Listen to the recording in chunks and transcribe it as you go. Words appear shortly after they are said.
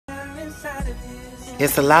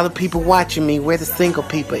It's a lot of people watching me. Where the single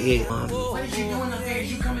people at? What is you doing up there?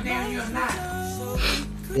 You coming down here or not?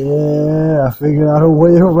 Yeah, I figured out a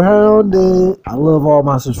way around it. I love all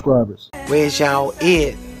my subscribers. Where's y'all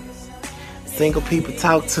at? Single people,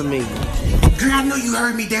 talk to me. Girl, I know you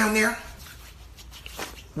heard me down there.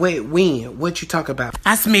 Wait, when? What you talk about?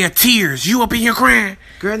 I smell tears. You up in here crying?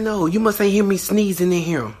 Girl, no, you must ain't hear me sneezing in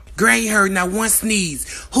here. Girl, I ain't heard not one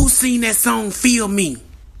sneeze. Who seen that song Feel Me?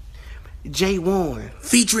 Jay Warren.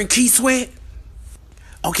 Featuring Key Sweat?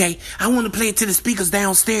 Okay, I want to play it to the speakers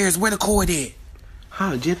downstairs. Where the cord at?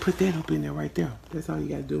 Huh, just put that up in there right there. That's all you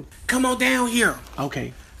gotta do. Come on down here.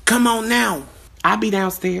 Okay. Come on now. I'll be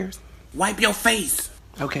downstairs. Wipe your face.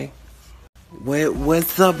 Okay.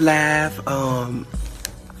 What's up, live? I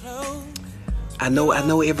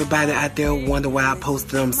know everybody out there wonder why I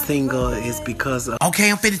posted I'm single is because of...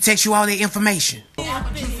 Okay, I'm finna text you all that information.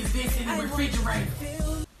 Apple juice is this in the refrigerator.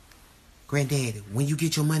 Granddaddy, when you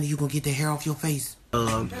get your money, you gonna get the hair off your face?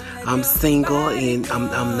 I'm single and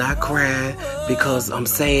I'm not crying because I'm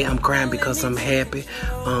sad. I'm crying because I'm happy.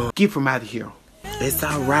 Get from out of here. It's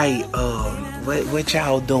all right. What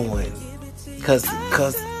y'all doing? Cause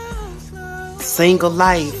single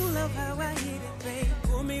life,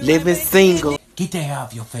 living single. Get that hair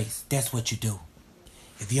off your face. That's what you do.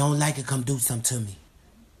 If you don't like it, come do something to me.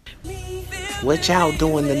 What y'all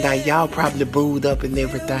doing tonight? Y'all probably booed up and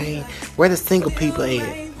everything. Where the single people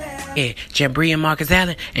at? Yeah, Jambria and Marcus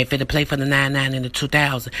Allen ain't finna play for the 99 and the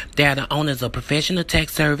 2000. They are the owners of Professional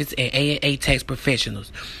Tax Service and A&A Tax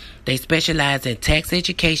Professionals. They specialize in tax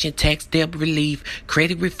education, tax debt relief,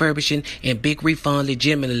 credit refurbishing, and big refund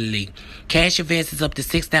legitimately. Cash advances up to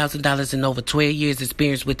 $6,000 and over 12 years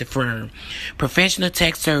experience with the firm. Professional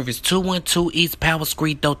Tax Service, 212 East Powell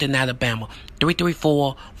Street, Dothan, Alabama.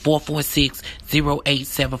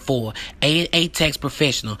 334-446-0874. A&A Tax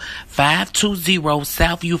Professional, 520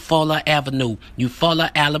 South Eufaula Avenue,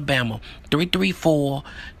 Eufaula, Alabama.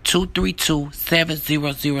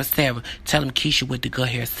 334-232-7007. Tell them Keisha with the good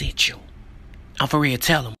hair sent you. I'm for real,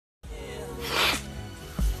 tell them.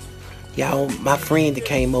 Y'all, my friend that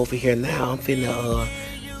came over here now, I'm finna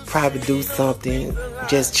probably do something,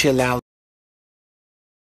 just chill out.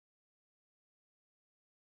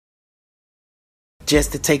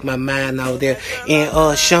 Just to take my mind out there.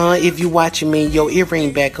 And Sean, if you watching me, your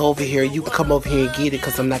earring back over here, you can come over here and get it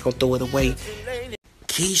because I'm not gonna throw it away.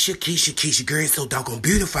 Keisha, girl, it's so doggone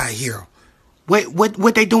beautiful out here.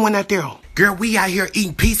 What they doing out there? Girl, we out here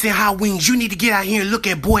eating pizza and hot wings. You need to get out here and look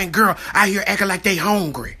at boy and girl out here acting like they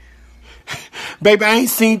hungry. Baby, I ain't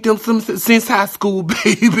seen them since high school,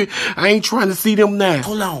 baby. I ain't trying to see them now.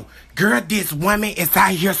 Hold on. Girl, this woman is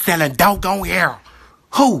out here selling doggone hair.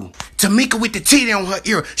 Who? Tamika with the titty on her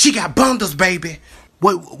ear. She got bundles, baby.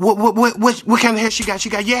 What kind of hair she got? She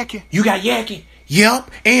got yaki? You got yaki?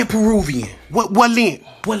 Yep, and Peruvian. What length?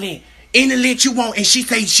 What length? Any length you want, and she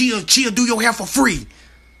say she'll do your hair for free.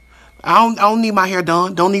 I don't need my hair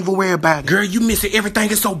done. Don't even worry about it. Girl, you missing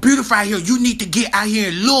everything. It's so beautiful out here. You need to get out here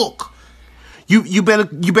and look. You better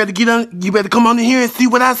get on. You better come on in here and see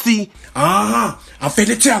what I see. I'm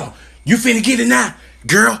finna tell her. You finna get it now,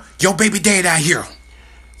 girl. Your baby dad out here,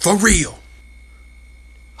 for real.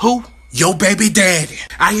 Who? Your baby daddy.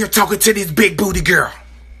 Out here talking to this big booty girl.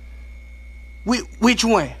 Which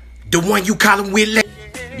one? The one you call him with.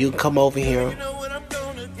 You can come over here.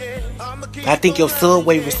 I think your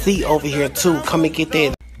subway receipt over here too. Come and get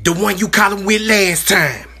that. The one you call him with last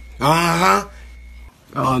time.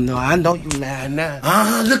 Oh no, I know you lying now.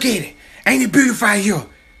 Look at it. Ain't it beautiful out here?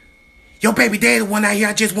 Your baby daddy one out here.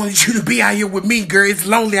 I just wanted you to be out here with me, girl. It's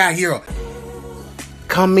lonely out here.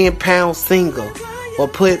 Come in pound single, or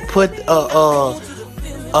put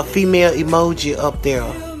a female emoji up there.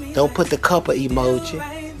 Don't put the couple emoji.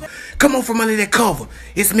 Come on from under that cover.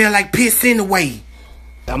 It smell like piss anyway.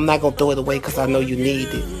 I'm not gonna throw it away because I know you need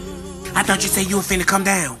it. I thought you said you were finna come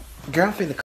down. Girl, I'm finna